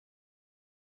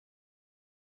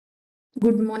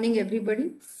Good morning,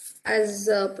 everybody. As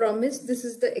promised, this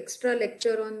is the extra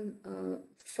lecture on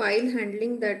file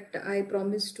handling that I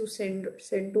promised to send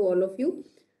to all of you.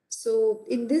 So,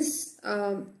 in this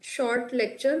short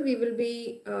lecture, we will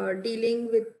be dealing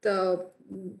with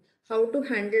how to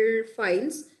handle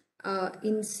files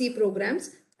in C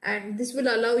programs, and this will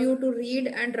allow you to read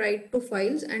and write to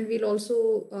files, and we'll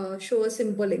also show a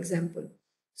simple example.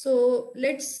 So,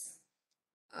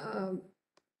 uh,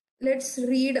 let's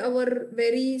read our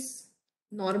very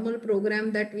normal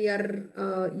program that we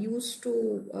are used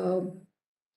to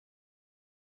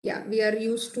we are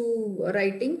used to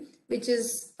writing, which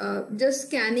is just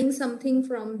scanning something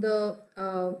from the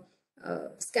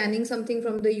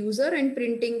user and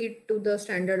printing it to the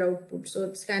standard output.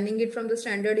 So scanning it from the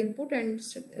standard input and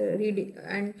reading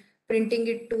and printing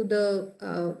it to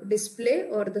the display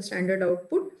or the standard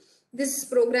output. This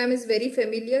program is very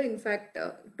familiar. In fact,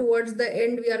 towards the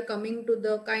end, we are coming to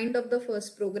the kind of the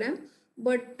first program.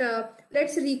 But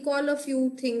let's recall a few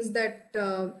things that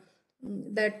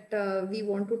we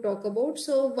want to talk about.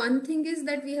 So one thing is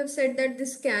that we have said that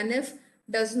this scanf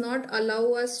does not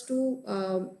allow us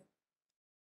to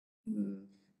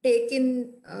take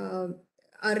in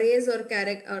arrays or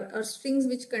character or strings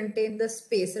which contain the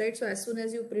space, right? So as soon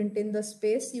as you print in the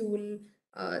space, you will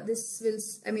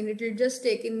it will just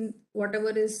take in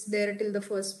whatever is there till the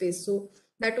first space. So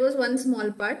that was one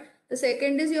small part. The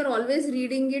second is you're always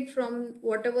reading it from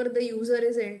whatever the user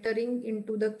is entering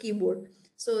into the keyboard.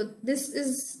 So this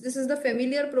is the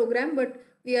familiar program, but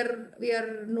we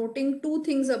are noting two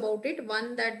things about it.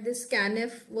 One, that this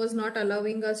scanf was not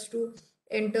allowing us to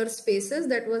enter spaces.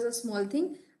 That was a small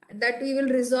thing that we will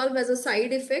resolve as a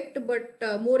side effect, but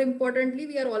more importantly,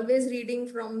 we are always reading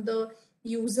from the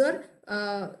user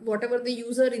whatever the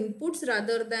user inputs,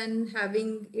 rather than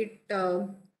having it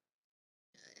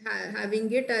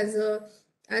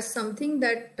as something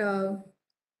that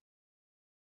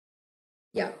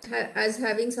as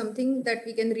having something that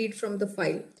we can read from the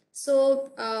file. So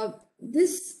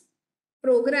this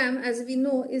program, as we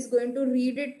know, is going to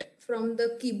read it from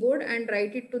the keyboard and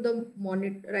write it to the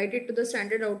monitor, write it to the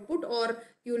standard output, or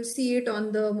you will see it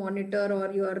on the monitor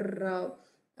or your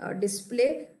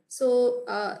display. So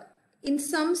in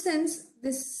some sense,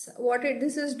 this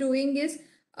is doing is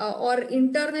or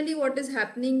internally what is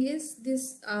happening is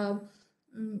this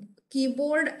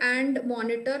keyboard and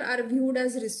monitor are viewed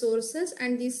as resources,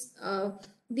 and these are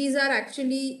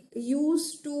actually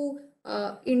used to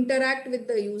interact with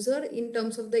the user in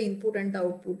terms of the input and the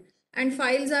output. And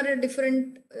files are a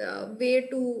different way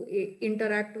to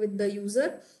interact with the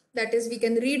user. That is, we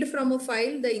can read from a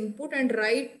file the input and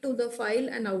write to the file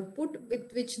an output with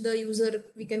which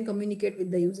we can communicate with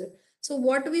the user. So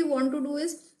what we want to do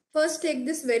is first take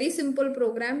this very simple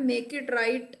program, make it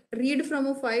read from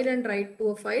a file and write to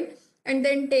a file, and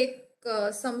then take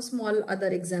some small other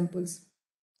examples.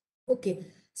 Okay,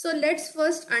 so let's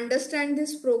first understand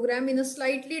this program in a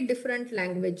slightly different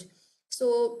language.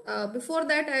 So before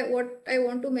that, what I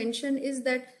want to mention is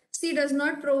that C does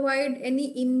not provide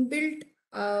any inbuilt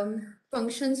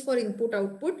functions for input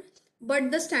output,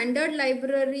 but the standard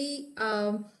library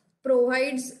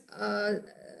provides the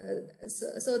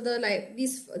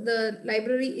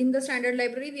library, in the standard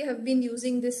library, we have been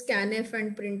using this scanf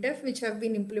and printf, which have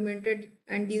been implemented,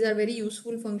 and these are very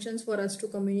useful functions for us to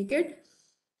communicate.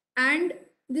 And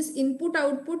this input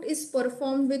output is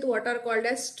performed with what are called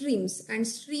as streams, and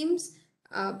streams,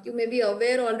 you may be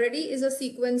aware already, is a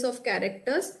sequence of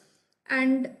characters.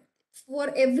 And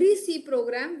for every C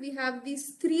program, we have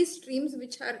these three streams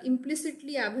which are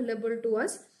implicitly available to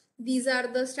us. These are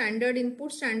the standard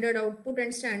input, standard output,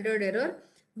 and standard error.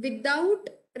 Without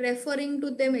referring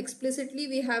to them explicitly,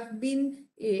 we have been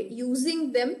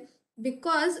using them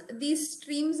because these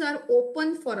streams are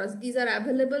open for us. These are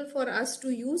available for us to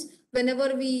use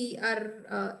whenever we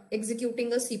are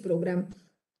executing a C program.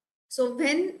 So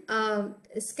when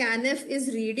scanf is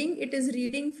reading, it is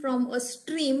reading from a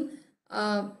stream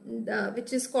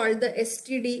which is called the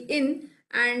std in,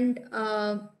 and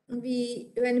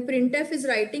when printf is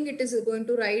writing, it is going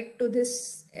to write to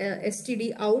this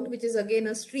std out, which is again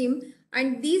a stream,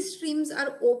 and these streams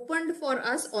are opened for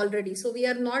us already. So we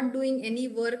are not doing any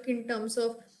work in terms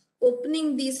of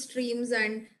opening these streams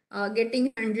and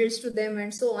getting handles to them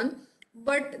and so on.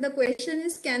 But the question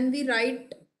is, can we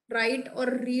write or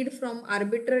read from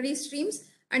arbitrary streams?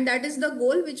 And that is the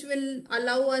goal, which will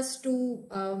allow us to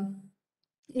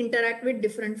interact with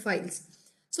different files.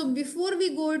 So before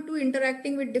we go to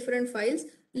interacting with different files,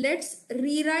 let's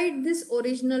rewrite this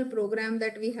original program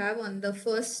that we have on the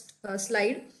first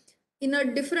slide in a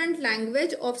different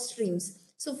language of streams.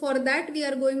 So for that, we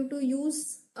are going to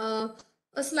use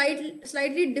a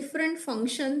slightly different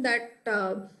function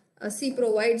that C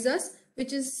provides us,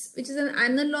 which is an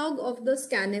analog of the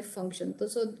scanf function.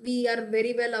 So we are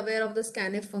very well aware of the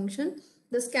scanf function.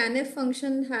 The scanf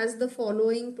function has the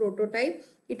following prototype.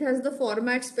 It has the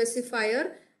format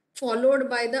specifier followed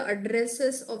by the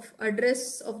address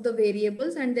of the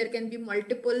variables, and there can be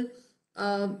multiple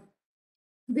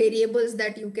variables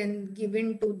that you can give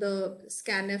into the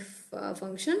scanf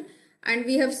function, and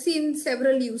we have seen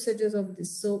several usages of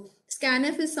this. So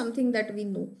scanf is something that we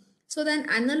know. So then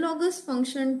analogous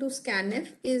function to scanf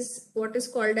is what is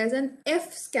called as an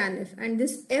fscanf, and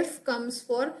this f comes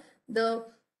for the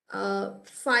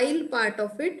file part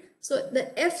of it. So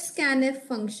the fscanf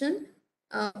function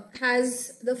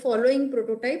has the following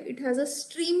prototype. It has a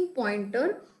stream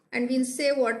pointer, and we'll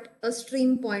say what a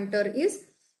stream pointer is.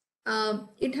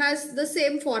 It has the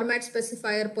same format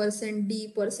specifier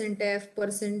 %d, %f,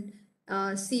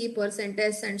 %c,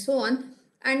 %s, and so on,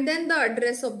 and then the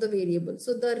address of the variable.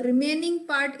 So the remaining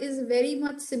part is very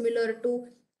much similar to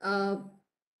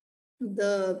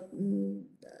the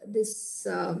this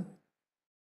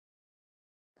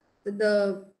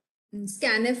the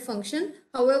scanf function.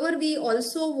 However, we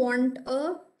also want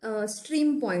a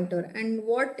stream pointer. And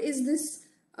what is this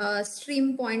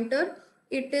stream pointer?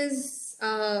 It is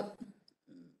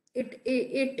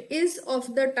it is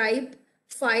of the type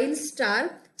file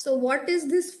star. So what is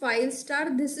this file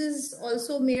star? This is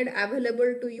also made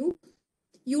available to you.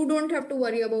 You don't have to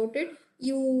worry about it.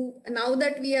 You, now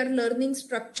that we are learning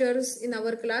structures in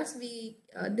our class, we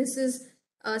this is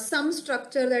some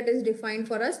structure that is defined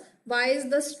for us. Why is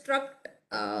the struct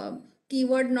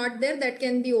keyword not there? That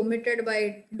can be omitted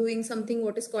by doing something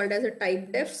what is called as a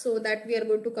type def, so that we are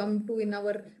going to come to in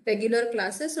our regular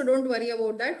classes. So don't worry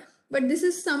about that. But this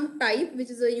is some type which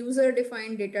is a user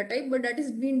defined data type, but that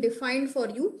is being defined for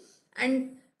you.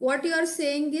 And what you are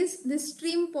saying is this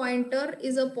stream pointer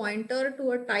is a pointer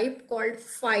to a type called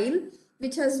file,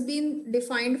 which has been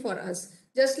defined for us.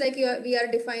 Just like we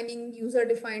are defining user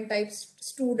defined types,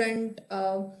 student,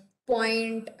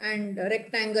 point, and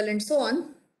rectangle, and so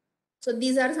on. So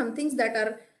these are some things that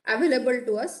are available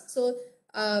to us. So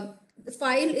the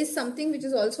file is something which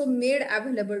is also made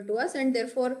available to us, and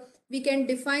therefore we can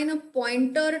define a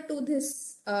pointer to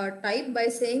this type by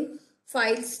saying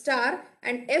file star,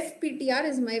 and fptr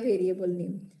is my variable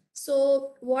name.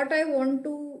 So what I want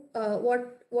to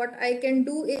what I can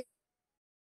do is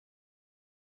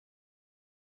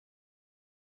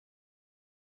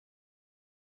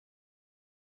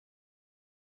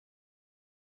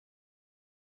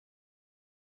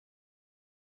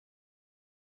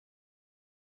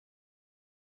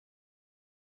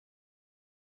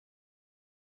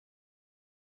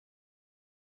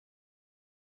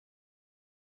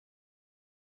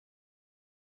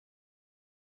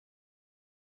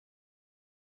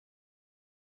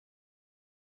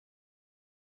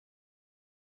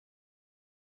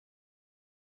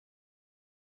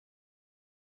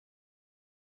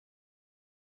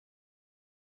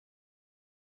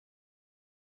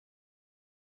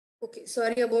okay,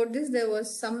 sorry about this. There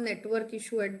was some network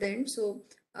issue at the end. So,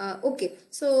 okay.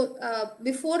 So,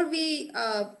 before we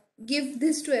give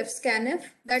this to fscanf,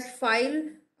 that file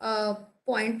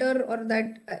pointer or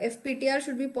that fptr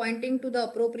should be pointing to the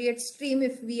appropriate stream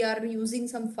if we are using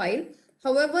some file.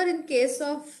 However, in case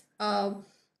of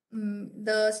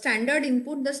the standard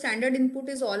input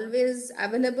is always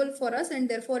available for us, and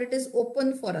therefore it is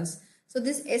open for us. So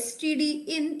this std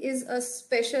in is a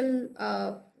special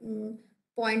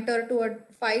pointer to a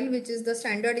file which is the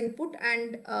standard input,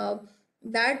 and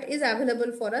that is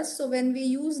available for us. So when we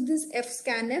use this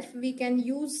fscanf, we can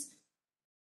use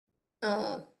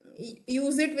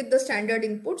it with the standard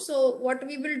input. So what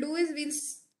we will do is we'll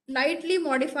slightly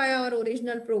modify our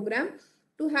original program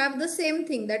to have the same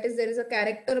thing. That is, there is a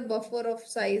character buffer of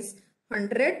size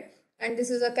 100, and this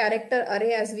is a character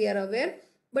array, as we are aware.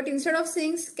 But instead of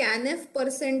saying scanf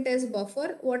 %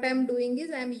 buffer, what I'm doing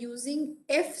is I'm using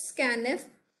fscanf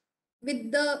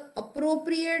with the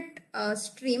appropriate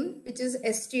stream, which is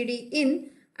std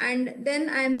in, and then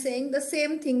I am saying the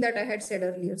same thing that I had said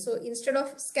earlier. So instead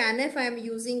of scanf, I am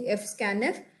using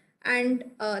fscanf, and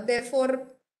therefore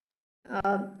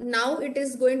now it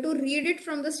is going to read it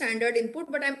from the standard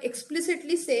input, but I'm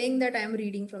explicitly saying that I am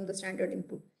reading from the standard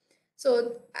input.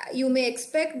 So you may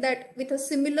expect that with a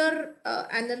similar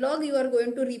analog, you are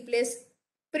going to replace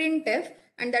printf,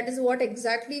 and that is what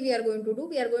exactly we are going to do.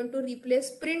 We are going to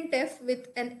replace printf with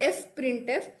an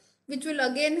fprintf, which will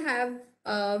again have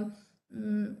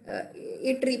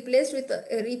it replaced with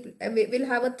will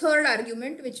have a third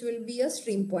argument, which will be a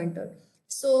stream pointer.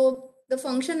 So the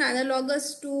function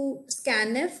analogous to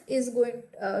scanf is going,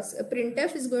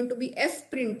 printf is going to be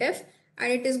fprintf,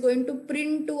 and it is going to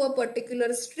print to a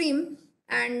particular stream.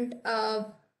 And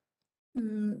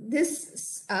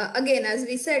this again, as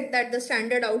we said, that the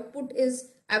standard output is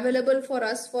available for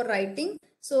us for writing.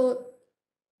 So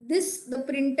the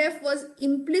printf was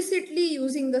implicitly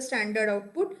using the standard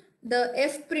output. The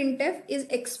fprintf is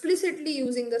explicitly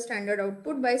using the standard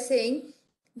output by saying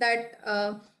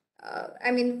that I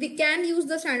mean, we can use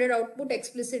the standard output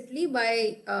explicitly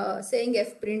by saying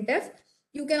fprintf.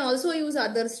 You can also use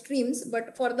other streams,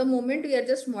 but for the moment we are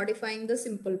just modifying the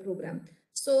simple program.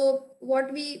 So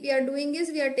what we are doing is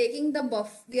we are taking the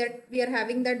we are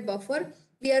having that buffer,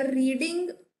 we are reading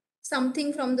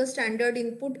something from the standard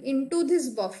input into this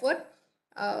buffer.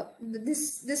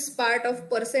 This part of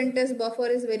percentage buffer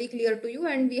is very clear to you,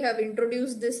 and we have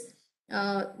introduced this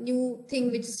new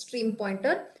thing which is stream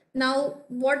pointer. Now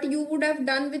what you would have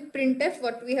done with printf,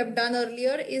 what we have done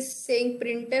earlier is saying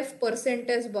printf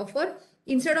percentage buffer.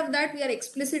 Instead of that, we are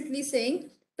explicitly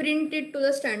saying print it to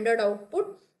the standard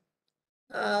output,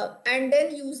 and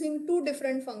then using two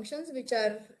different functions which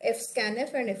are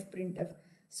fscanf and fprintf.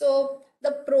 So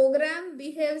the program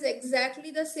behaves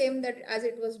exactly the same that as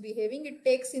it was behaving. It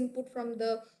takes input from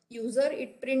the user,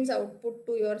 it prints output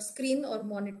to your screen or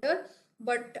monitor,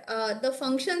 but the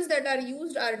functions that are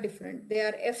used are different. They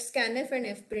are fscanf and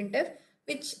fprintf,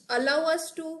 which allow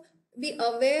us to be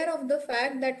aware of the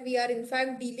fact that we are in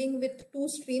fact dealing with two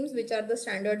streams, which are the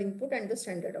standard input and the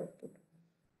standard output.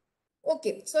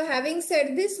 Okay, so having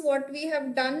said this, what we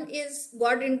have done is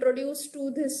got introduced to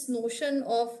this notion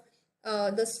of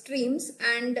the streams,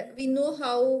 and we know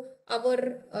how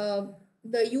our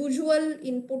the usual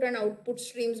input and output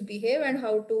streams behave and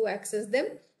how to access them.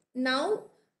 Now,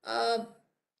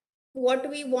 what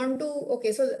we want to,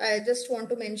 okay, so I just want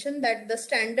to mention that the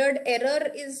standard error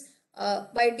is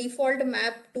by default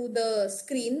mapped to the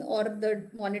screen or the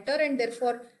monitor, and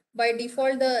therefore by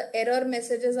default the error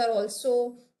messages are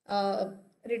also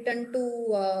written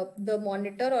to the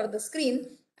monitor or the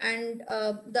screen, and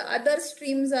the other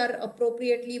streams are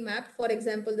appropriately mapped. For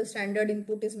example, the standard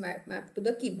input is mapped to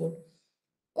the keyboard.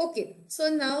 Okay, so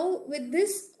now with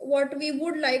this, what we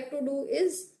would like to do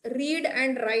is read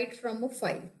and write from a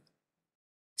file.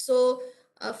 So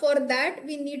for that,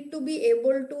 we need to be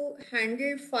able to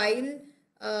handle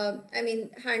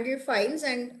handle files,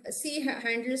 and C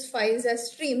handles files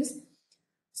as streams.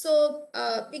 So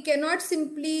we cannot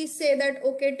simply say that,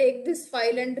 okay, take this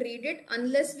file and read it,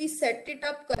 unless we set it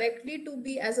up correctly to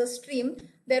be as a stream.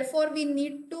 Therefore, we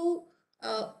need to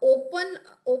open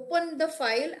the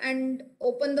file and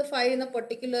open the file in a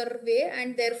particular way,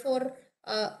 and therefore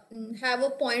have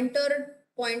a pointer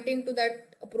pointing to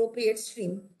that appropriate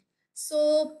stream.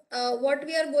 So what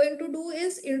we are going to do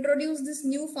is introduce this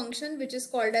new function which is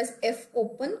called as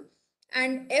fopen,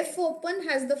 and fopen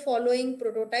has the following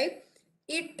prototype.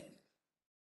 It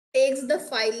takes the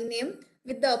file name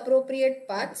with the appropriate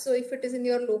path. So if it is in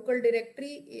your local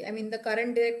directory, I mean the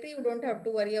current directory, you don't have to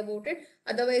worry about it.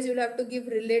 Otherwise, you'll have to give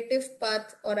relative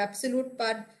path or absolute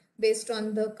path based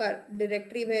on the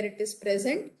directory where it is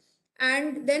present.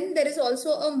 And then there is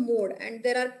also a mode, and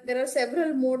there are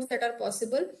several modes that are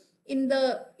possible. In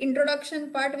the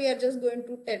introduction part, we are just going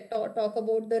to talk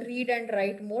about the read and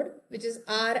write mode, which is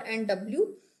R and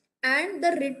W. And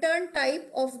the return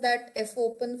type of that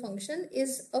fopen function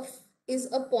is a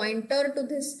pointer to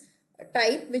this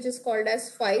type, which is called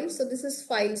as file. So this is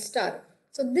file star.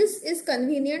 So this is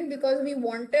convenient because we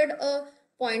wanted a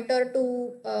pointer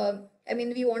to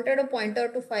we wanted a pointer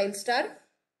to file star.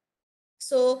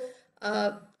 So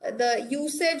the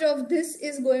usage of this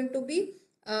is going to be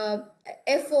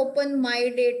fopen my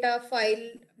data file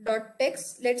dot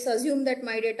text. Let's assume that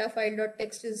my data file dot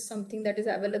text is something that is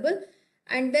available,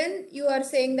 and then you are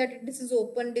saying that this is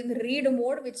opened in read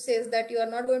mode, which says that you are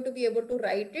not going to be able to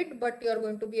write it, but you are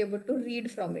going to be able to read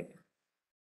from it.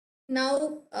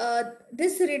 Now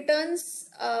this returns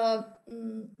a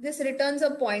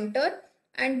pointer,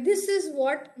 and this is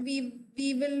what we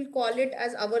will call it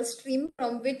as our stream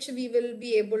from which we will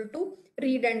be able to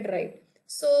read and write.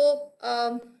 So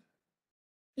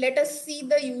let us see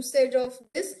the usage of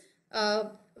this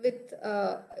with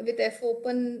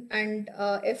fopen and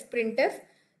fprintf.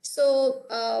 So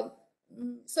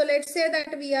let's say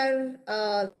that we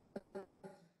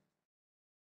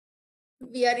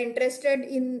are interested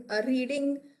in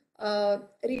reading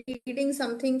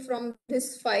something from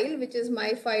this file, which is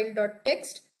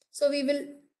myfile.txt. So we will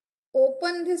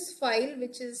open this file,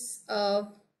 which is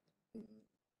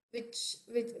this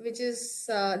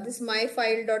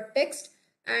myfile.txt,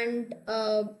 and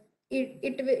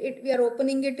we are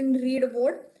opening it in read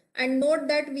mode. And note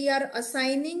that we are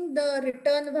assigning the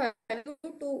return value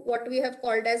to what we have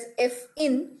called as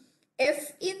fin.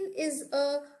 Fin is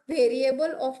a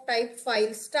variable of type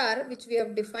file star which we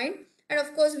have defined, and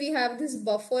of course we have this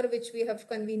buffer which we have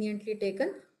conveniently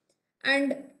taken.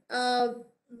 And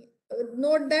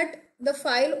note that the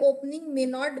file opening may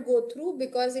not go through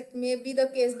because it may be the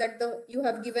case that you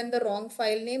have given the wrong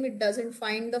file name, it doesn't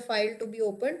find the file to be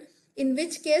opened, in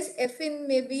which case fin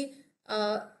may be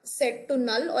set to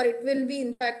null, or it will be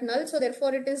in fact null. So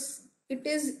therefore it is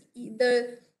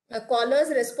the caller's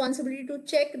responsibility to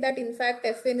check that in fact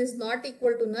fin is not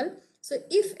equal to null. So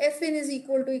if fin is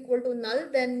equal to null,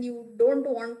 then you don't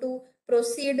want to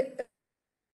proceed.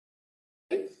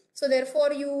 So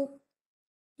therefore you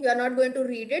are not going to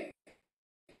read it.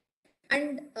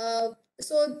 And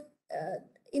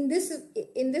in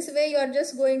this way you are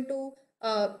just going to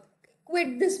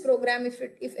quit this program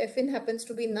if fin happens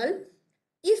to be null.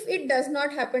 If it does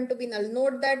not happen to be null,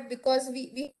 note that because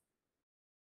we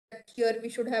here we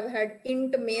should have had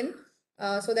int main,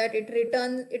 so that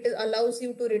it allows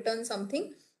you to return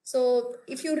something. So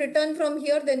if you return from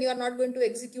here, then you are not going to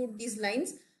execute these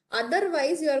lines.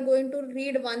 Otherwise, you are going to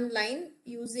read one line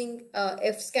using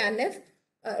fscanf,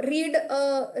 read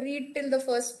till the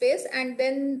first space, and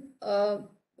then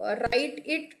write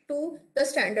it to the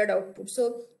standard output.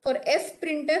 So for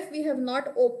fprintf, we have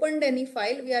not opened any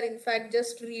file. We are in fact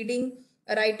just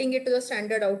writing it to the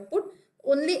standard output.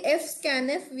 Only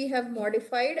fscanf we have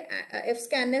modified.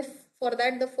 Fscanf, for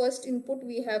that the first input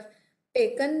we have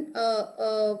taken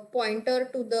a pointer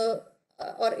to the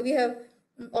or we have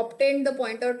obtained the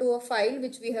pointer to a file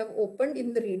which we have opened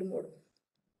in the read mode.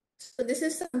 So this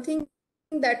is something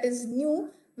that is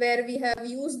new, where we have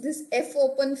used this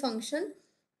fopen function,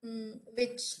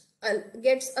 which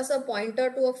gets us a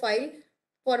pointer to a file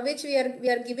for which we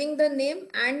are giving the name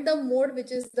and the mode,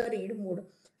 which is the read mode.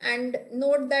 And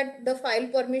note that the file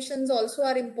permissions also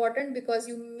are important, because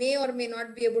you may or may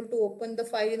not be able to open the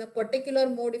file in a particular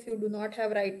mode if you do not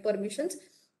have write permissions.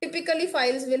 Typically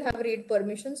files will have read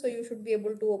permissions, so you should be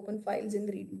able to open files in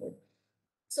read mode.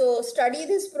 So study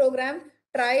this program,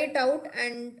 try it out,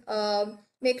 and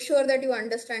make sure that you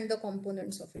understand the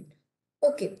components of it.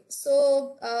 Okay,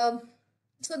 so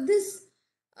this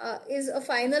is a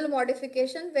final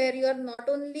modification where you are not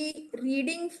only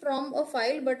reading from a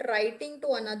file but writing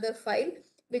to another file,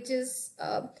 which is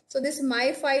so this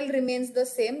my file remains the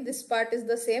same. This part is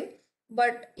the same,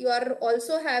 but you are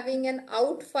also having an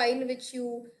out file which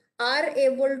you are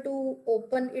able to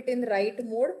open it in write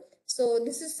mode. So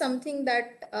this is something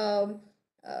that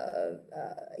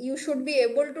you should be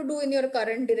able to do in your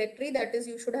current directory. That is,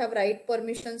 you should have write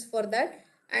permissions for that.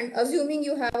 And assuming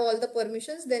you have all the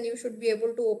permissions, then you should be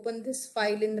able to open this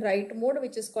file in write mode,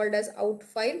 which is called as out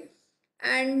file.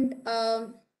 And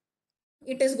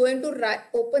it is going to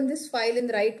open this file in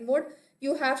write mode.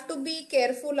 You have to be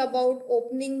careful about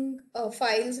opening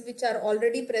files which are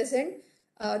already present.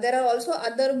 There are also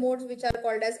other modes which are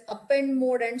called as append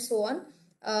mode and so on.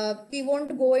 We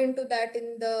won't go into that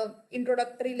in the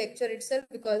introductory lecture itself,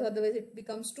 because otherwise it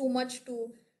becomes too much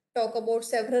to talk about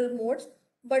several modes.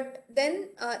 But then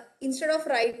instead of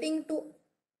writing to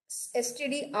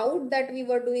std out that we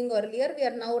were doing earlier, we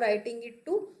are now writing it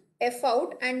to f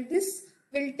out, and this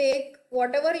will take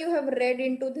whatever you have read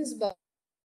into this box,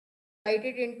 write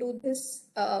it into this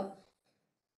f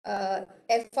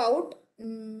out,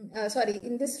 in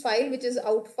this file, which is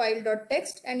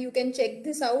outfile.txt, and you can check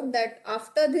this out, that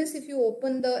after this, if you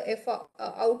open the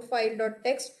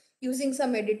outfile.txt using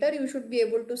some editor, you should be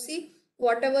able to see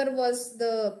whatever was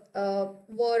the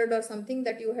word or something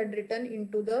that you had written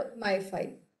into the my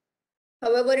file.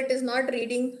 However, it is not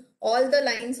reading all the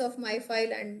lines of my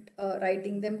file and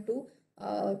writing them to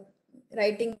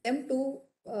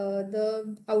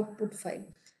the output file.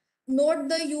 Note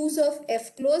the use of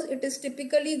fclose. It is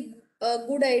typically a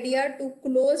good idea to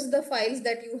close the files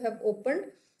that you have opened.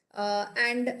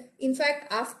 And in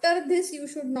fact, after this, you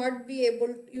should not be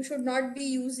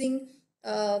using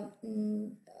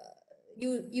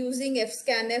using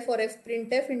fscanf or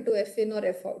fprintf into fin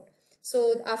or fout.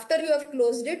 So after you have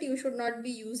closed it, you should not be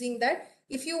using that.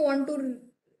 If you want to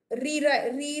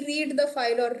reread the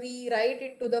file or rewrite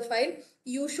it to the file,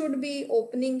 you should be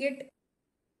opening it,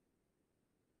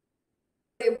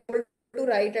 able to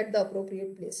write at the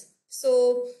appropriate place.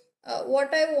 So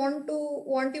what I want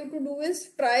you to do is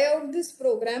try out this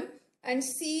program and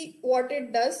see what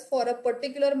it does for a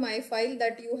particular my file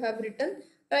that you have written.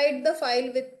 Write the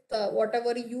file with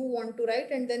whatever you want to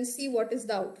write, and then see what is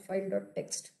the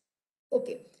outfile.txt.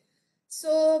 Okay,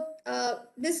 so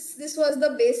this was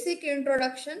the basic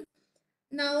introduction.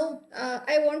 Now,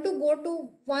 I want to go to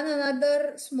one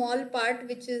another small part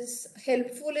which is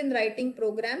helpful in writing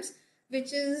programs,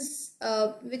 which is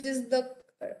the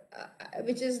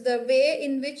way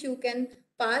in which you can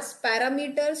pass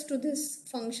parameters to this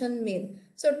function main.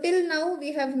 So till now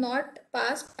we have not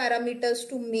passed parameters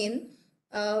to main.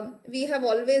 We have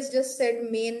always just said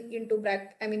main into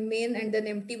bracket, I mean main and then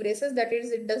empty braces. That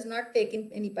is, it does not take in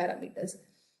any parameters.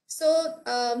 So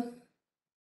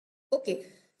okay.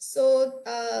 So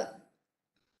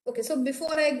okay, so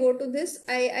before I go to this,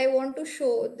 I want to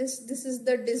show this. This is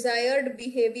the desired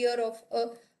behavior of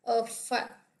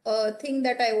a thing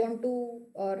that I want to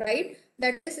write.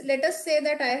 That is, let us say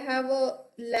that I have a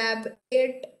lab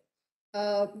 8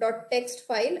 .text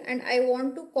file and I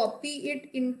want to copy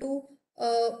it into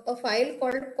a file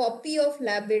called copy of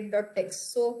lab8.txt.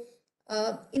 So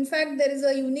in fact, there is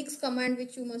a Unix command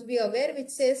which you must be aware, which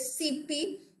says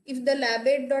cp. If the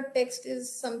lab8.txt is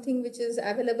something which is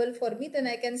available for me, then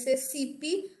I can say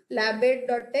cp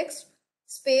lab8.txt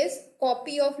space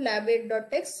copy of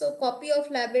lab8.txt. So copy of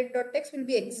lab8.txt will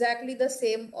be exactly the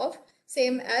same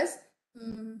as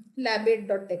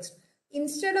lab8.txt.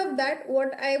 Instead of that,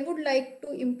 what I would like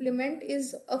to implement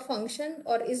is a function,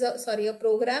 or is a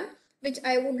program which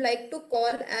I would like to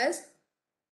call as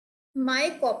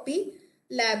my copy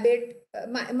lab8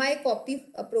 my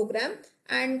copy program,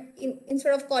 and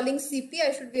instead of calling cp,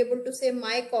 I should be able to say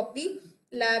my copy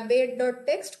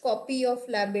lab8.txt copy of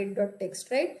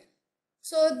lab8.txt, right?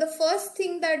 So the first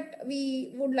thing that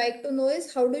we would like to know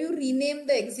is, how do you rename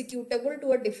the executable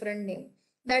to a different name?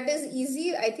 That is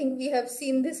easy. I think we have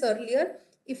seen this earlier.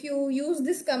 If you use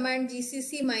this command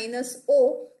gcc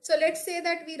 -o, so let's say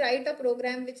that we write a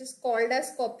program which is called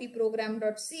as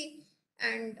copyprogram.c,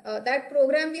 and that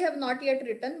program we have not yet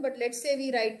written, but let's say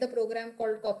we write the program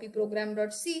called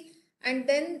copyprogram.c, and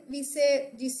then we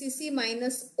say gcc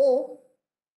 -o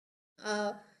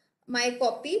my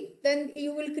copy, then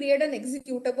you will create an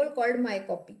executable called my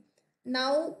copy.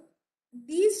 Now,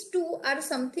 these two are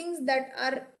some things that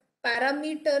are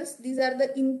parameters. These are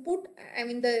the input, I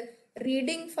mean the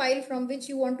reading file from which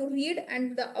you want to read,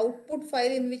 and the output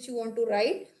file in which you want to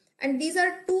write. And these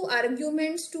are two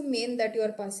arguments to main that you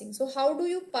are passing. So how do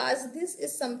you pass this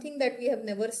is something that we have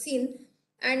never seen,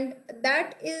 and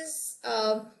that is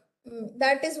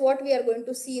what we are going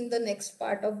to see in the next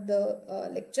part of the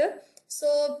lecture.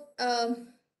 So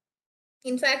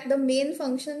in fact, the main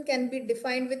function can be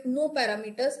defined with no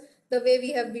parameters, the way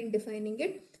we have been defining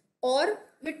it, or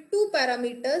with two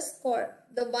parameters, for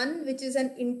the one which is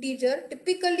an integer.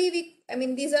 Typically, I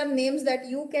mean, these are names that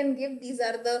you can give. These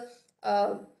are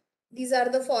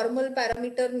the formal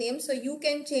parameter names, so you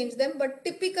can change them. But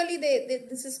typically,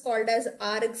 this is called as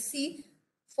argc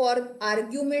for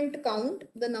argument count,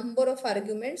 the number of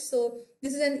arguments. So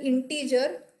this is an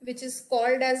integer which is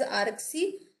called as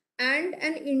argc, and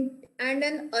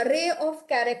an array of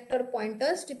character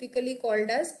pointers typically called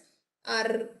as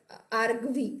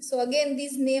argv. So again,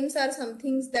 these names are some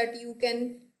things that you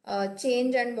can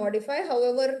change and modify.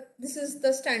 However, this is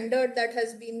the standard that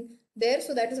has been there,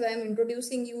 so that is why I'm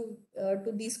introducing you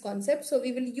to these concepts. So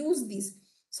we will use these.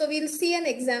 So we'll see an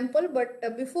example, but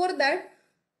before that,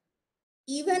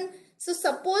 even so,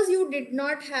 suppose you did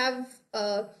not have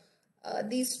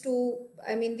these two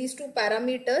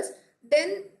parameters,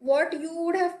 then what you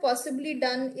would have possibly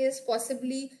done is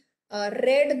possibly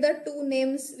read the two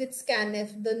names with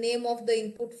scanf, the name of the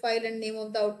input file and name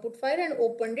of the output file, and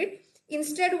opened it.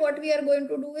 Instead, what we are going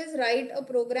to do is write a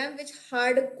program which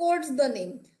hard codes the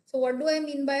name. So what do I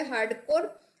mean by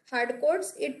hardcore? Hard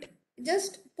codes, it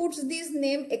just puts these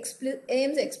names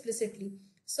explicitly.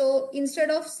 So instead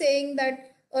of saying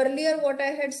that earlier what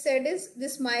I had said is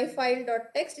this my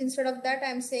file.txt, instead of that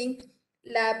I'm saying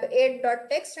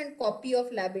lab8.txt and copy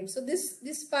of lab8. So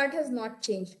this part has not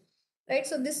changed, right?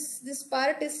 So this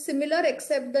part is similar,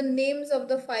 except the names of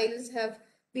the files have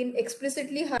been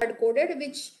explicitly hard coded,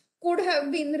 which could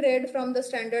have been read from the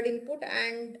standard input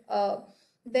and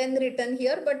then written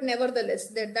here, but nevertheless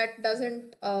that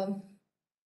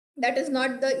is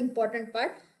not the important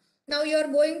part. Now you are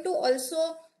going to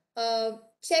also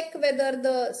check whether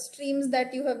the streams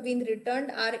that you have been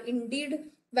returned are indeed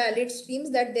valid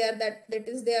streams, that they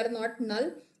are not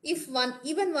null. If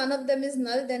even one of them is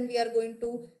null, then we are going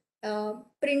to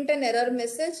print an error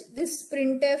message. This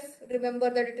printf, remember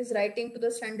that it is writing to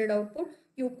the standard output.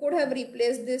 You could have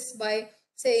replaced this by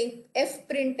saying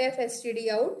fprintf std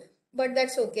out, but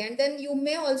that's okay. And then you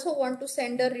may also want to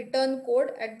send a return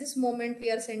code. At this moment we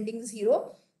are sending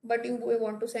 0, but you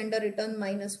want to send a return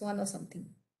 -1 or something.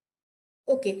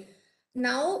 Okay,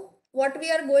 now what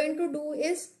we are going to do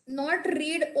is not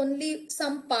read only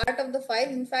some part of the file.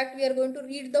 In fact, we are going to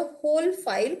read the whole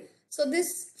file. So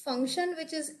this function,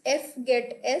 which is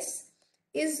fgets,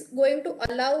 is going to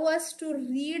allow us to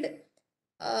read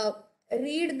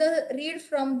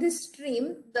from this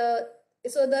stream.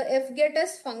 So the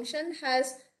fgets function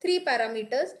has three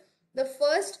parameters. The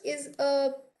first is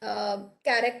a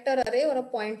character array or a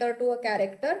pointer to a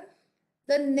character.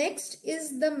 The next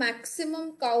is the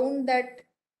maximum count that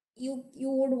you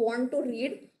would want to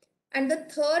read, and the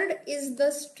third is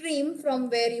the stream from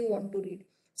where you want to read.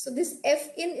 So this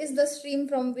fin is the stream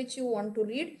from which you want to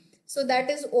read. So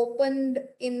that is opened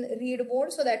in read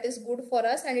mode, so that is good for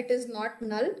us, and it is not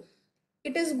null.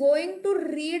 It is going to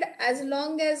read as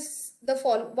long as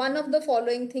one of the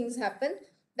following things happen.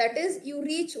 That is, you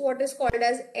reach what is called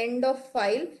as end of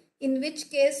file, in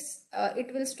which case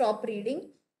it will stop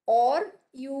reading, or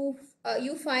you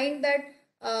find that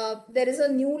there is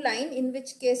a new line, in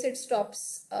which case it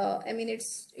stops.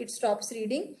 It stops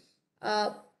reading,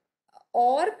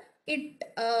 or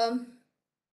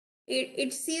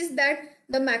it sees that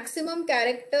the maximum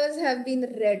characters have been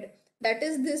read. That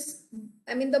is this,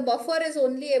 the buffer is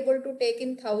only able to take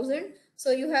in 1000.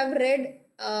 So you have read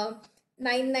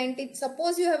 990.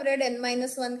 Suppose you have read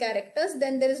n-1 characters,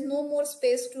 then there is no more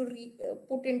space to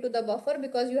put into the buffer,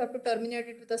 because you have to terminate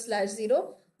it with a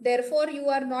 /0. Therefore, you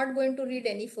are not going to read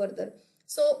any further.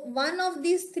 So one of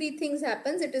these three things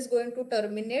happens. It is going to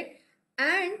terminate,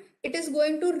 and it is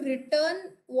going to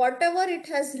return whatever it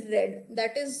has read.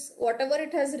 That is, whatever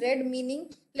it has read,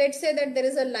 meaning, let's say that there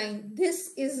is a line,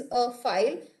 this is a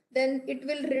file, then it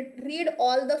will read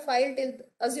all the file till,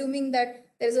 assuming that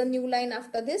there is a new line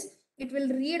after this, it will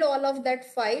read all of that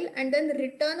file and then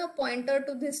return a pointer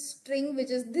to this string, which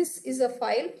is this is a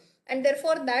file, and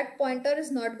therefore that pointer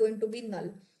is not going to be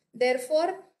null.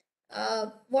 Therefore,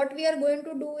 what we are going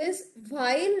to do is,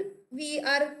 while we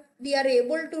are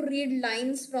able to read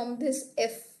lines from this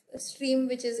f stream,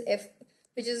 which is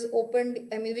opened,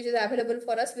 which is available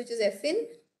for us, which is fin,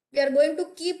 we are going to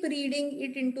keep reading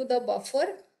it into the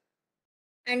buffer,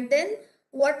 and then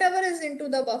whatever is into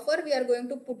the buffer, we are going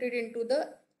to put it into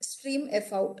the stream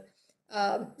fout.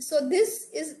 So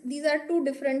these are two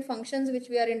different functions which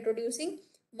we are introducing.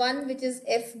 One which is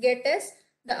fgets,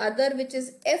 the other which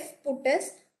is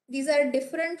fputs. These are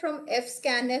different from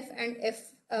fscanf and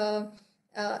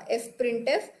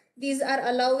fprintf. These are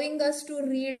allowing us to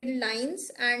read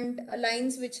lines, and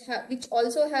lines which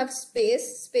also have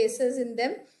spaces in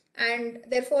them, and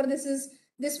therefore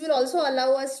this will also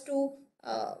allow us to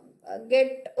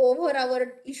get over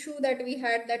our issue that we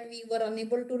had, that we were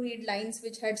unable to read lines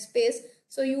which had space.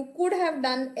 So you could have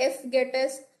done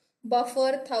fgets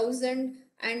buffer 1000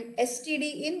 and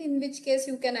std in which case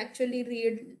you can actually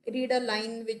read a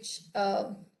line which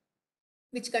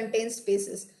contains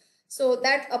spaces. So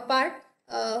that apart,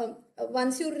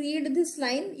 once you read this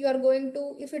line, you are going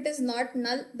to, if it is not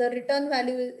null, the return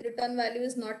value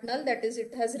is not null, that is,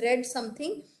 it has read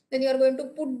something, then you are going to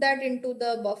put that into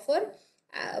the buffer,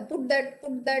 put that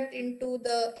into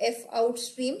the fout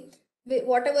stream,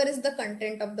 whatever is the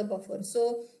content of the buffer.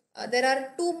 So there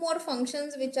are two more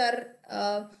functions which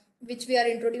we are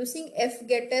introducing,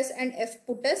 fgets and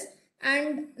fputs,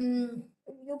 and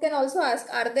you can also ask,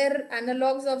 are there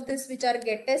analogs of this which are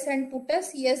gets and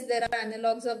puts? Yes, there are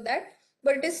analogs of that,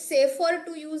 but it is safer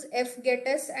to use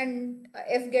fgets and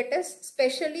fgets,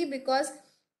 especially because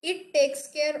it takes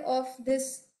care of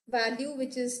this value,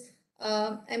 which is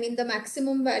the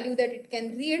maximum value that it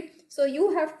can read. So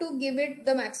you have to give it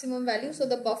the maximum value. So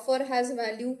the buffer has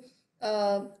value,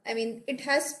 it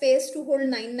has space to hold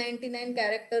 999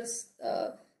 characters,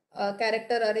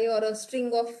 character array or a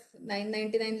string of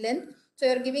 999 length. So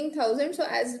you're giving 1000. So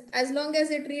as long as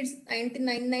it reads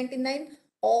 999,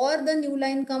 or the new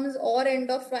line comes, or end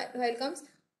of file comes,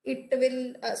 it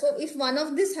will, so if one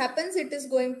of this happens, it is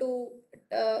going to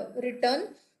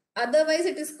return. Otherwise,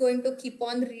 it is going to keep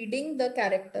on reading the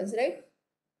characters, right?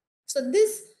 So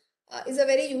this is a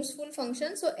very useful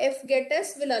function. So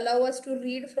fgets will allow us to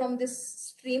read from this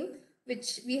stream,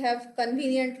 which we have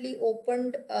conveniently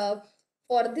opened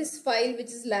for this file,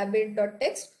 which is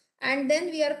lab8.txt, and then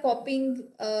we are copying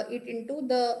it into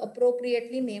the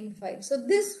appropriately named file. So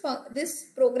this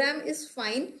program is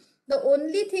fine. The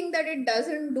only thing that it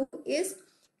doesn't do is,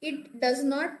 it does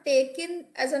not take in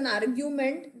as an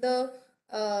argument the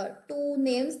two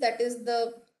names, that is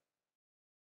the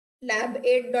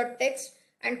lab8.txt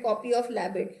and copy of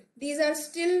lab8. These are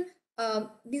still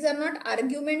these are not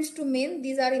arguments to main.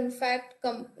 These are in fact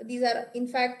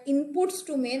inputs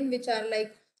to main, which are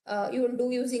like you will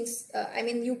do using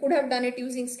you could have done it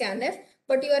using scanf,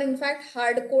 but you are in fact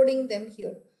hard coding them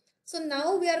here. So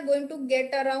now we are going to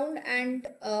get around and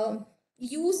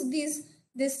use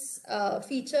this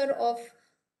feature of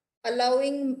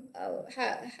allowing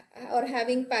or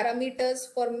having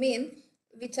parameters for main,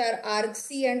 which are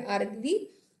argc and argv.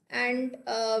 And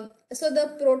so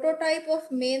the prototype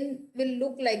of main will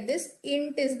look like this.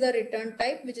 Int is the return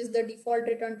type, which is the default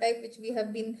return type, which we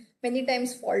have been many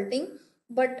times faulting.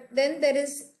 But then there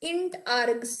is int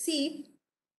argc,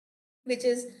 which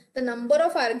is the number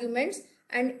of arguments,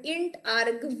 and int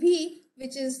argv,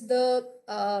 which is the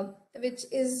which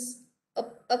is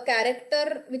a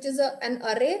character, which is an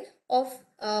array of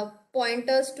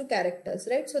pointers to characters,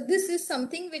 right? So this is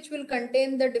something which will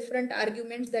contain the different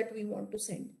arguments that we want to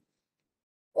send.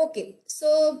 Okay,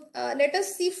 so let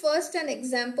us see first an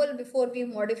example before we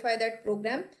modify that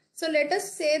program. So let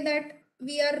us say that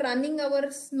we are running our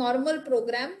normal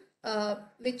program,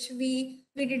 which we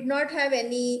did not have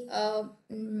any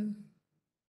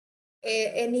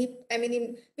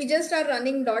we just are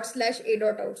running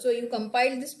 /a.out. So you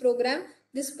compile this program.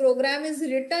 This program is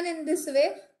written in this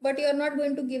way, but you are not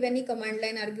going to give any command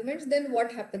line arguments. Then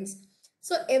what happens?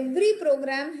 So every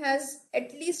program has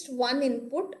at least one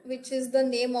input, which is the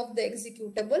name of the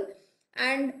executable.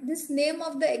 And this name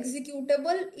of the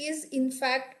executable is in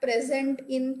fact present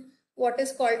in what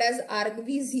is called as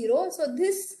argv0. So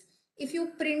this, if you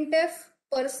printf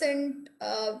percent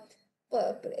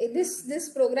this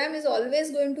program is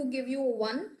always going to give you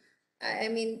one. I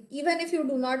mean, even if you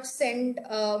do not send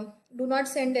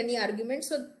any arguments.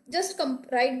 So just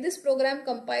write this program,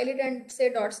 compile it, and say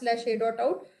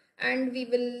 /a.out, and we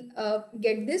will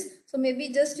get this. So maybe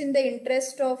just in the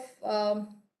interest of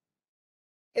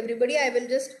everybody, I will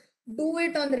just do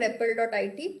it on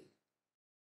repl.it.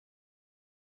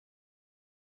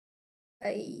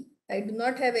 I do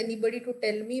not have anybody to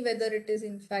tell me whether it is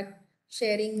in fact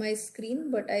sharing my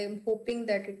screen, but I am hoping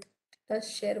that it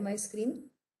does share my screen.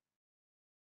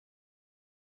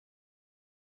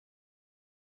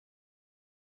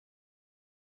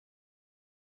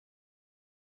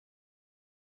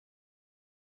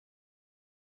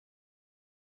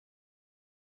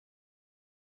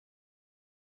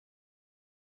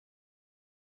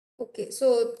 Okay,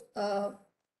 so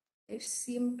it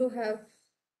seemed to have,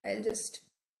 I'll just,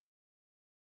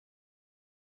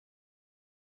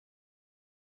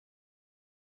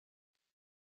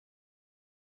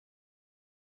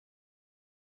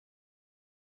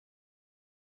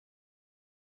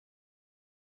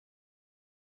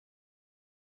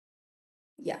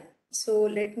 yeah. So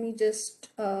let me just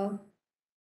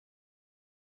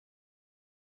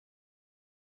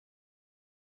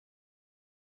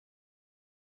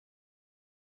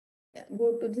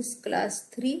go to this class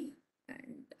 3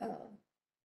 and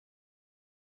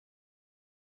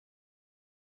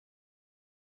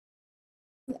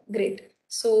great.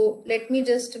 So let me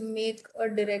just make a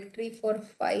directory for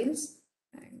files.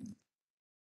 And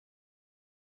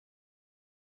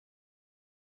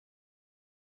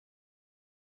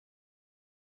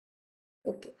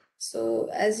okay, so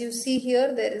as you see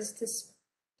here, there is this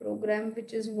program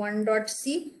which is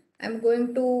 1.c. I'm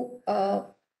going to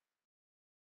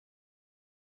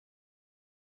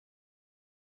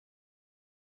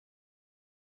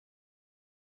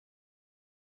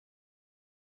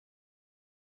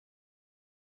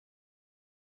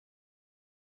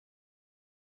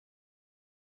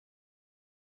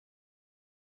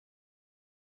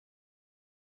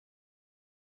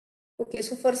okay,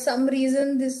 so for some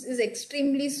reason this is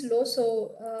extremely slow.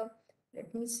 So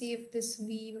let me see if this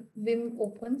Vim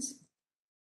opens.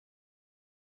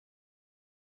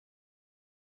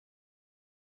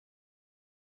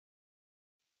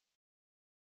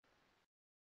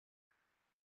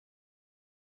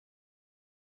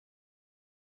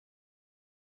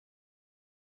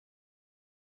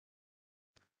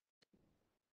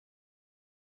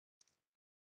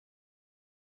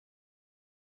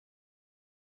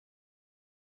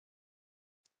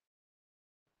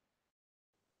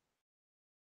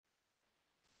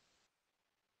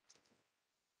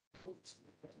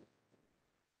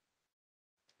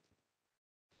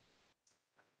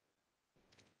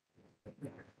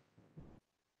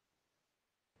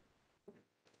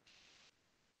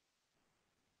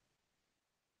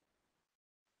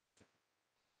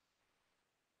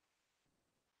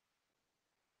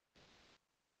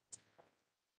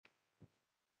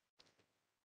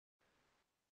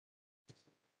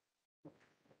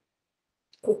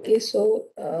 Okay, so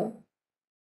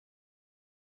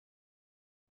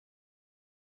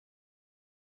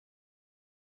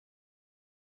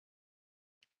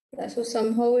yeah, so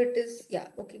somehow it is, yeah,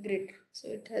 okay, great. So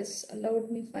it has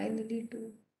allowed me finally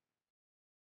to,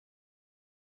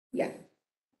 yeah,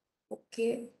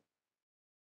 okay.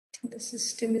 The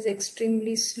system is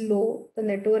extremely slow. The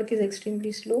network is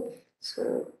extremely slow.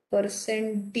 So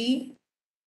 %d.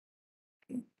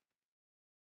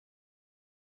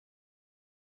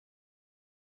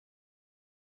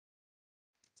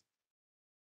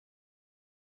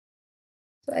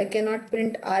 So I cannot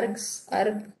print arg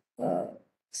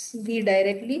v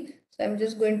directly. So I'm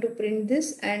just going to print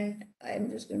this, and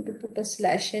I'm just going to put a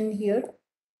slash in here.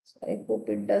 So I hope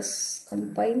it does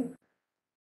compile.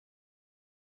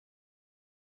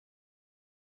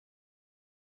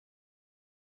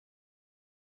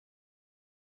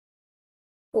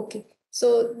 Okay,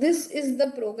 so this is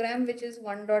the program which is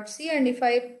 1.c, and if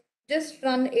I just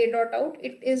run a.out,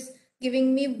 it is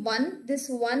giving me 1. This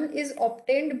 1 is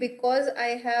obtained because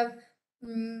I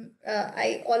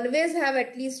always have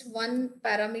at least one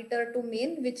parameter to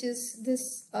main, which is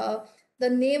this the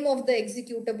name of the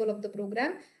executable of the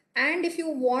program. And if you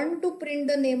want to print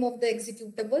the name of the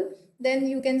executable, then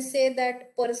you can say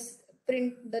that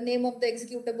print the name of the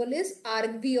executable is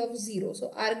argv of 0.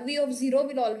 So argv of 0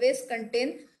 will always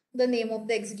contain the name of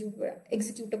the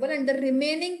executable, and the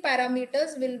remaining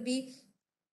parameters will be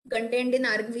contained in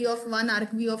argv of 1,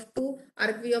 argv of 2,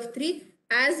 argv of 3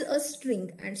 as a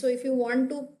string. And so if you want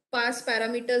to pass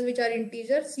parameters which are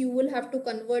integers, you will have to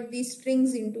convert these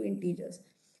strings into integers.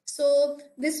 So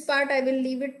this part I will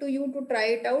leave it to you to try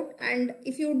it out. And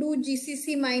if you do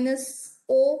gcc minus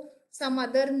o some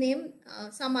other name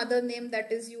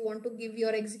that is you want to give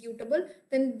your executable,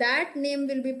 then that name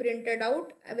will be printed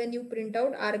out when you print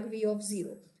out argv of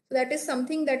 0. So that is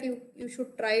something that you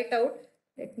should try it out.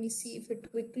 Let me see if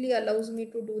it quickly allows me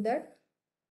to do that.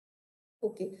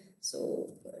 Okay,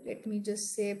 so let me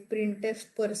just say printf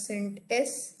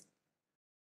 %s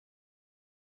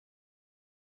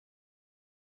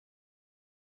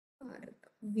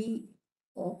argv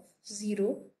of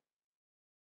 0,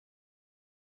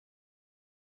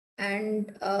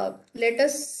 and let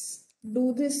us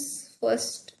do this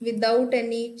first without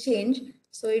any change.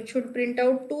 So it should print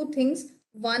out two things.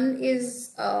 One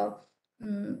is the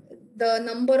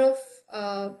number of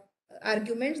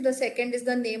arguments. The second is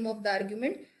the name of the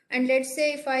argument. And let's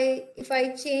say if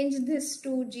I change this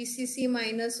to gcc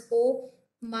minus o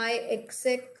my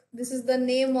exec, this is the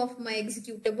name of my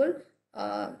executable,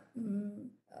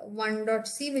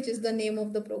 1.c, which is the name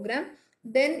of the program.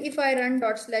 Then if I run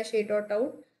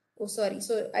 /a.out, oh sorry,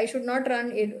 so I should not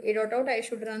run a.out, I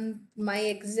should run my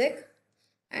exec,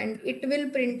 and it will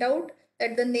print out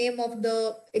that the name of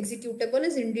the executable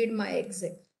is indeed my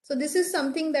exec. So this is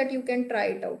something that you can try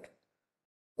it out.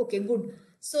 Okay, good.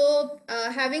 So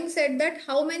having said that,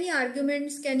 how many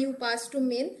arguments can you pass to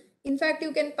main? In fact,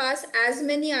 you can pass as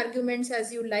many arguments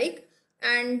as you like.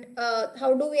 And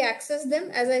how do we access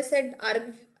them? As I said,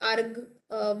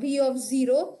 v of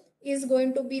 0 is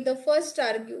going to be the first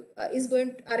argv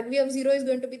of 0 is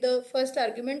going to be the first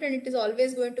argument, and it is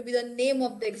always going to be the name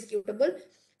of the executable.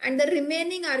 And the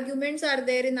remaining arguments are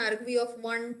there in argv of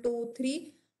 1, 2,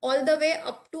 3, all the way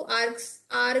up to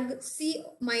argc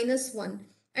minus 1.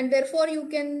 And therefore you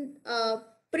can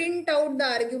print out the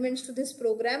arguments to this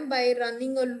program by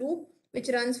running a loop which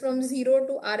runs from 0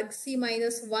 to argc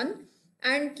minus 1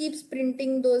 and keeps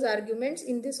printing those arguments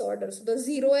in this order. So the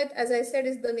 0th, as I said,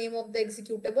 is the name of the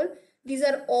executable. These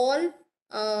are all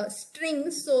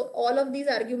strings, so all of these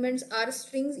arguments are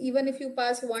strings. Even if you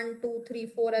pass 1, 2, 3,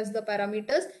 4 as the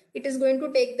parameters, it is going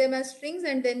to take them as strings,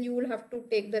 and then you will have to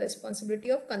take the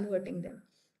responsibility of converting them.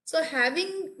 So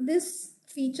having this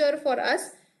feature for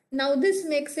us, now this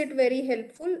makes it very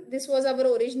helpful. This was our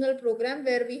original program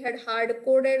where we had hard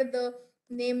coded the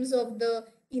names of the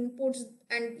inputs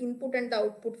and input and the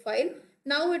output file.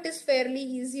 Now it is fairly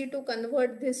easy to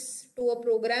convert this to a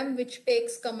program which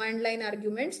takes command line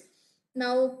arguments.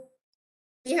 Now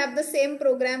we have the same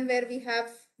program where we have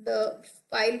the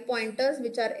file pointers,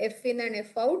 which are fin and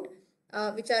fout,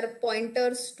 which are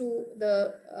pointers to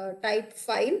the type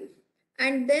file.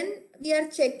 And then we are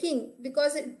checking,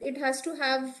 because it has to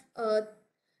have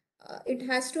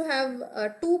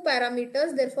two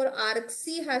parameters. Therefore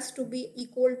argc has to be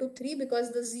equal to 3,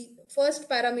 because the first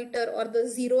parameter or the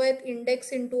 0th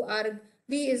index into argv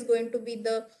is going to be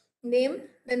the name.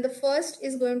 Then the first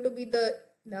is going to be the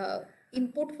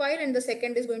input file, and the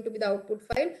second is going to be the output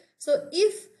file. So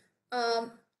if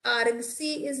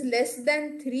argc is less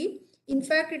than 3, in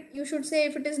fact you should say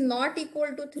if it is not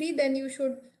equal to 3, then you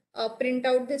should print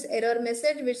out this error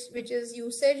message, which is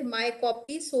usage my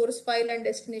copy source file and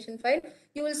destination file.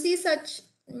 You will see such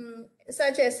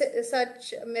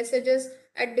messages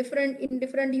at different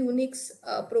Unix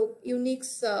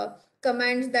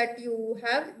commands that you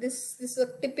have. This is a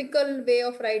typical way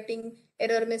of writing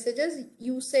error messages.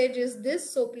 Usage is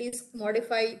this, so please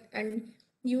modify and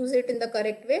use it in the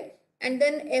correct way. And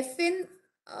then fin,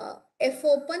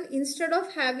 fopen, instead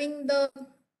of having the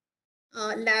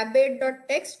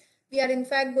lab8.text, we are in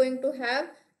fact going to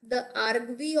have the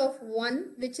argv of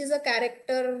 1, which is a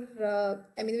character,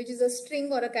 which is a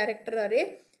string or a character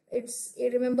array.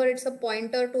 Remember, it's a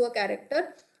pointer to a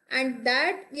character, and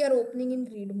that we are opening in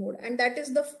read mode. And that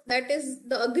is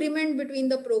the agreement between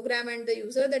the program and the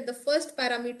user, that the first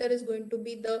parameter is going to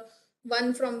be the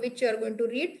one from which you are going to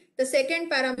read. The second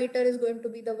parameter is going to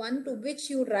be the one to which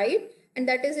you write, and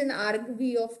that is in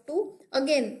argv of 2.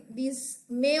 Again, these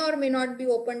may or may not be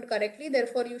opened correctly.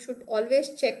 Therefore, you should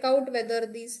always check out whether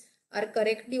these are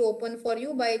correctly open for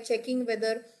you by checking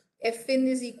whether fin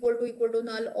is equal to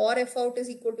null or fout is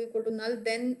equal to null.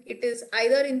 Then it is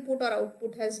either input or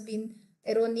output has been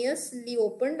erroneously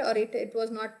opened, or it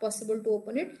was not possible to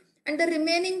open it. And the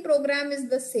remaining program is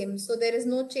the same. So there is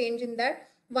no change in that.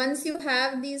 Once you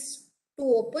have these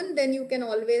two open, then you can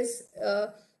always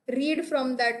read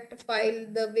from that file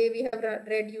the way we have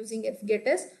read using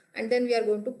fgetS, and then we are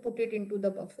going to put it into the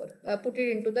buffer, put it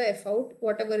into the fout,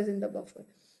 whatever is in the buffer.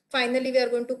 Finally, we are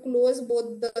going to close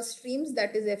both the streams,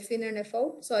 that is fin and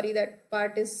fout. Sorry, that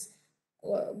part is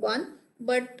gone.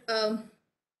 But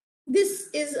this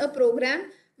is a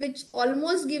program which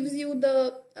almost gives you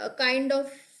the kind of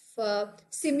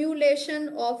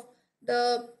simulation of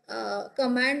the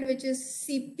command, which is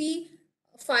cp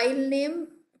file name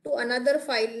to another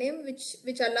file name,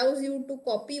 which allows you to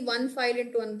copy one file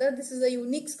into another. This is a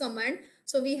Unix command.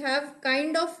 So we have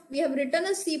written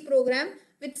a C program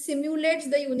which simulates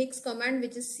the Unix command,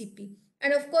 which is cp.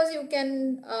 And of course, you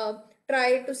can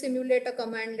try to simulate a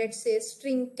command, let's say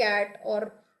string cat,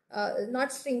 or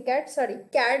not string cat, sorry,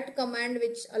 cat command,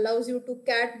 which allows you to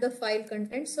cat the file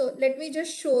content. So let me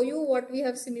just show you what we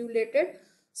have simulated.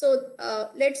 So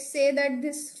let's say that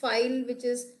this file, which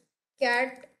is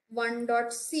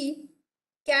cat1.c,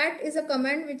 cat is a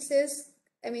command which says,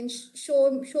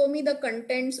 show me the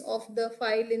contents of the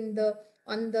file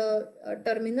on the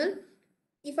terminal.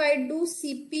 If I do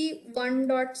cp1.c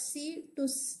to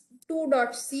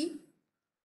 2.c,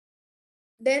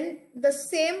 then the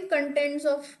same contents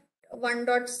of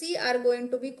 1.c are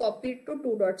going to be copied to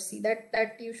 2.c.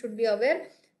 That you should be aware.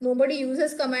 Nobody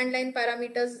uses command line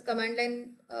parameters, command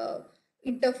line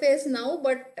interface now,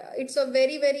 but it's a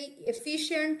very, very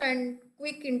efficient and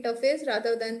quick interface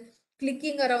rather than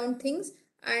clicking around things.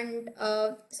 And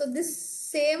so this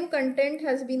same content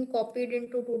has been copied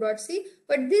into 2.c,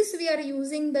 but this we are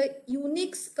using the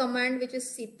Unix command, which is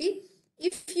cp.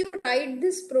 If you write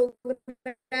this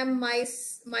program, my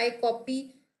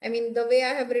copy, the way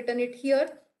I have written it here,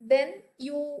 then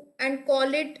and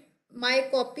call it my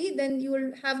copy, then you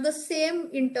will have the same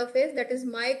interface, that is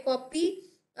my copy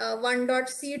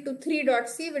 1.c to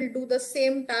 3.c will do the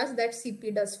same task that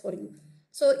cp does for you.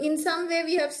 So in some way,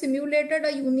 we have simulated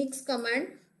a Unix command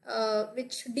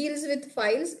which deals with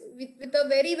files with a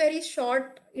very, very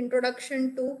short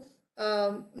introduction to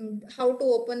how to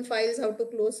open files, how to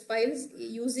close files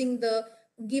using the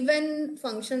given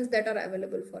functions that are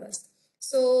available for us.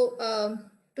 So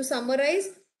to summarize,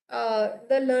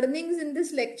 the learnings in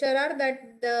this lecture are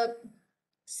that the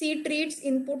C treats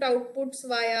input outputs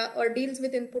via, or deals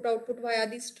with input output via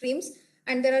these streams.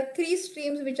 And there are 3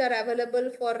 streams which are available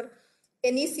for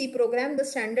any C program: the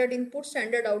standard input,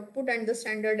 standard output, and the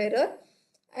standard error.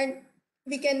 And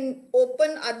we can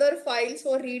open other files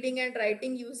for reading and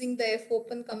writing using the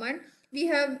fopen command. We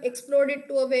have explored it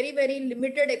to a very, very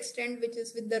limited extent, which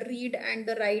is with the read and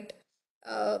the write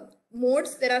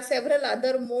modes. There are several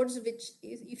other modes which,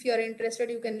 if you are interested,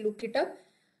 you can look it up.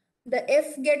 The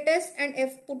fgetS and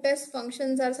fputS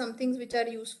functions are some things which are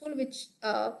useful, which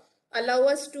allow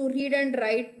us to read and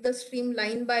write the stream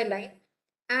line by line.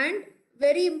 And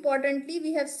very importantly,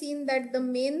 we have seen that the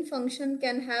main function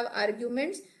can have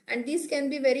arguments, and these can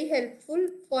be very helpful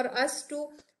for us to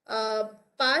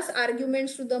pass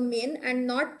arguments to the main and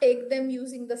not take them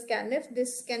using the scanf.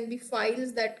 This can be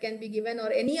files that can be given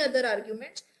or any other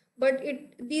arguments, but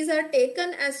these are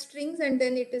taken as strings, and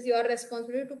then it is your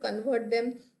responsibility to convert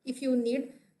them if you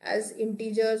need as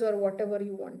integers or whatever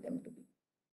you want them to be.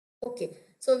 Okay,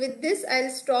 so with this, I'll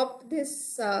stop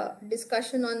this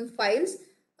discussion on files.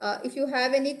 If you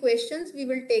have any questions, we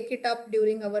will take it up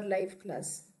during our live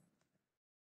class.